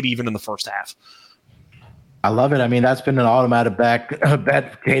one, maybe even in the first half. I love it. I mean, that's been an automatic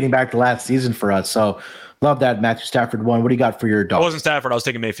bet dating back to last season for us. So love that Matthew Stafford one. What do you got for your dog? It wasn't Stafford. I was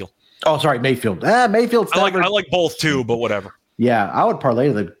taking Mayfield. Oh, sorry, Mayfield. Mayfield. Stafford. I like both too, but whatever. Yeah, I would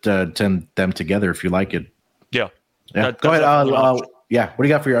parlay them together if you like it. Yeah. Yeah. Go ahead. What do you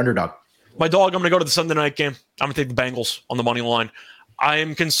got for your underdog? My dog, I'm going to go to the Sunday night game. I'm going to take the Bengals on the money line. I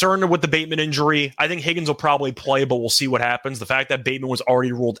am concerned with the Bateman injury. I think Higgins will probably play, but we'll see what happens. The fact that Bateman was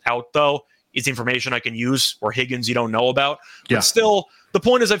already ruled out, though, is information I can use, or Higgins you don't know about. Yeah. But still, the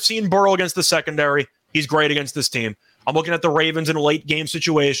point is I've seen Burrow against the secondary. He's great against this team. I'm looking at the Ravens in late game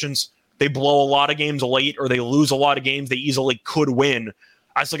situations. They blow a lot of games late, or they lose a lot of games they easily could win.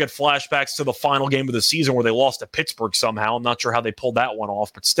 I still get flashbacks to the final game of the season where they lost to Pittsburgh somehow. I'm not sure how they pulled that one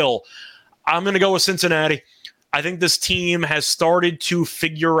off, but still, I'm going to go with Cincinnati. I think this team has started to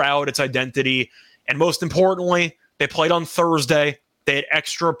figure out its identity, and most importantly, they played on Thursday. They had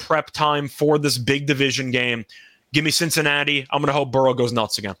extra prep time for this big division game. Give me Cincinnati. I'm going to hope Burrow goes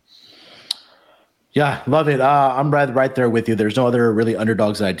nuts again. Yeah, love it. I'm right there with you. There's no other really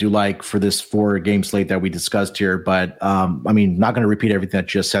underdogs that I do like for this 4-game slate that we discussed here. But I mean, not going to repeat everything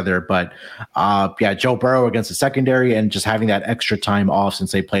that you just said there. But yeah, Joe Burrow against the secondary and just having that extra time off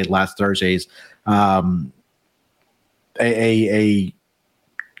since they played last Thursday's a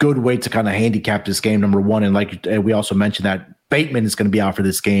good way to kind of handicap this game, number one. And like we also mentioned that Bateman is going to be out for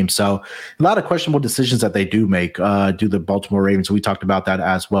this game. So a lot of questionable decisions that they do make, do the Baltimore Ravens. We talked about that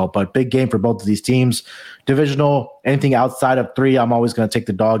as well, but big game for both of these teams. Divisional, anything outside of 3, I'm always going to take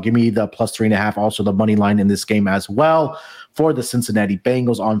the dog. Give me the +3.5. Also the money line in this game as well for the Cincinnati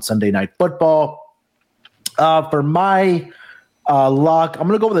Bengals on Sunday Night Football. For my lock, I'm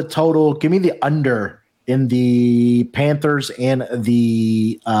going to go with the total. Give me the under in the Panthers and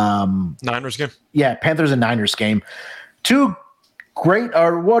the Niners game. Yeah, Panthers and Niners game.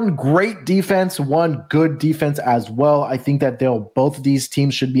 One great defense, one good defense as well. I think that both of these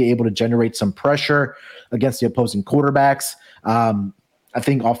teams should be able to generate some pressure against the opposing quarterbacks. I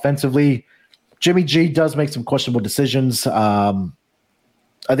think offensively, Jimmy G does make some questionable decisions.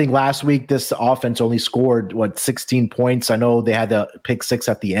 I think last week this offense only scored 16 points. I know they had the pick 6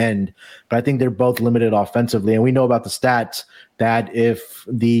 at the end, but I think they're both limited offensively. And we know about the stats that if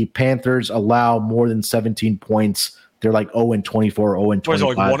the Panthers allow more than 17 points, they're like 0-24,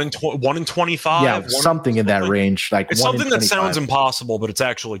 0-25. Like 1 in 25? Yeah, something in that range. Like it's something that sounds impossible, but it's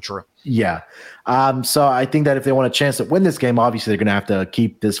actually true. Yeah. So I think that if they want a chance to win this game, obviously they're going to have to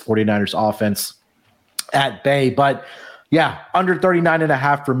keep this 49ers offense at bay. But yeah, under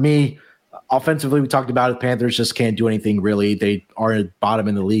 39.5 for me. Offensively, we talked about it. Panthers just can't do anything really. They are at bottom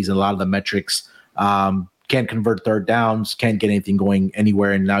in the leagues in a lot of the metrics. Can't convert third downs, can't get anything going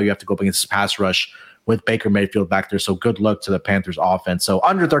anywhere. And now you have to go up against this pass rush with Baker Mayfield back there. So good luck to the Panthers offense. So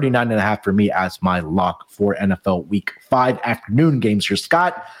under 39.5 for me as my lock for NFL Week 5 afternoon games here.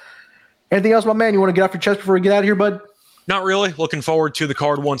 Scott, anything else, my man, you want to get off your chest before we get out of here, bud? Not really. Looking forward to the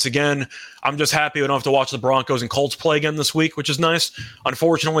card once again. I'm just happy we don't have to watch the Broncos and Colts play again this week, which is nice.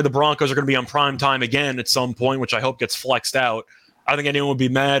 Unfortunately, the Broncos are going to be on prime time again at some point, which I hope gets flexed out. I think anyone would be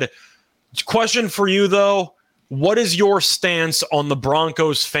mad. Question for you, though. What is your stance on the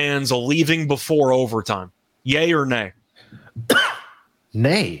Broncos fans leaving before overtime? Yay or nay?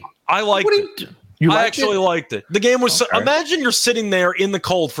 Nay. I liked it. I actually liked it. The game was okay. Imagine you're sitting there in the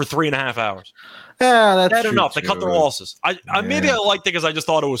cold for 3.5 hours. Yeah, that's enough. They cut their losses. Maybe I liked it because I just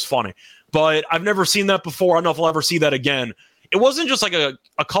thought it was funny. But I've never seen that before. I don't know if I'll ever see that again. It wasn't just like a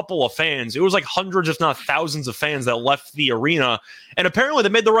couple of fans. It was like hundreds, if not thousands of fans that left the arena. And apparently they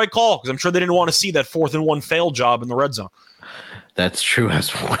made the right call because I'm sure they didn't want to see that 4th and 1 fail job in the red zone. That's true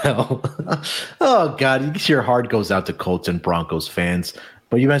as well. Oh, God. Your heart goes out to Colts and Broncos fans.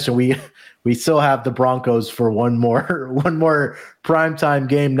 But you mentioned we still have the Broncos for one more primetime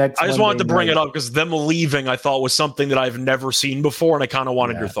game next. I just wanted to bring it up because them leaving I thought was something that I've never seen before, and I kind of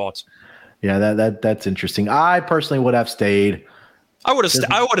wanted your thoughts. Yeah, that's interesting. I personally would have stayed. I would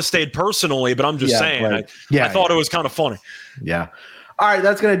have stayed personally, but I'm just saying. I thought it was kind of funny. Yeah. All right,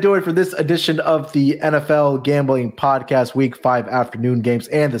 that's going to do it for this edition of the NFL Gambling Podcast, Week 5 afternoon games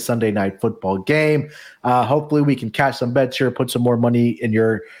and the Sunday Night Football game. Hopefully we can cash some bets here, put some more money in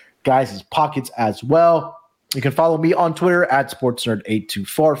your guys' pockets as well. You can follow me on Twitter at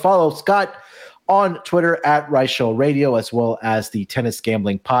SportsNerd824. Follow Scott on Twitter at Reichel Radio, as well as the Tennis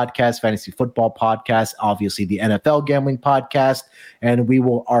Gambling Podcast, Fantasy Football Podcast, obviously the NFL Gambling Podcast, and we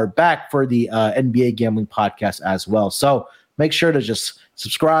are back for the NBA Gambling Podcast as well. So make sure to just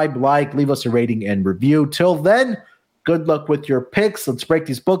subscribe, leave us a rating and review. Till then, good luck with your picks. Let's break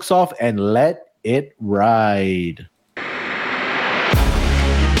these books off and let it ride.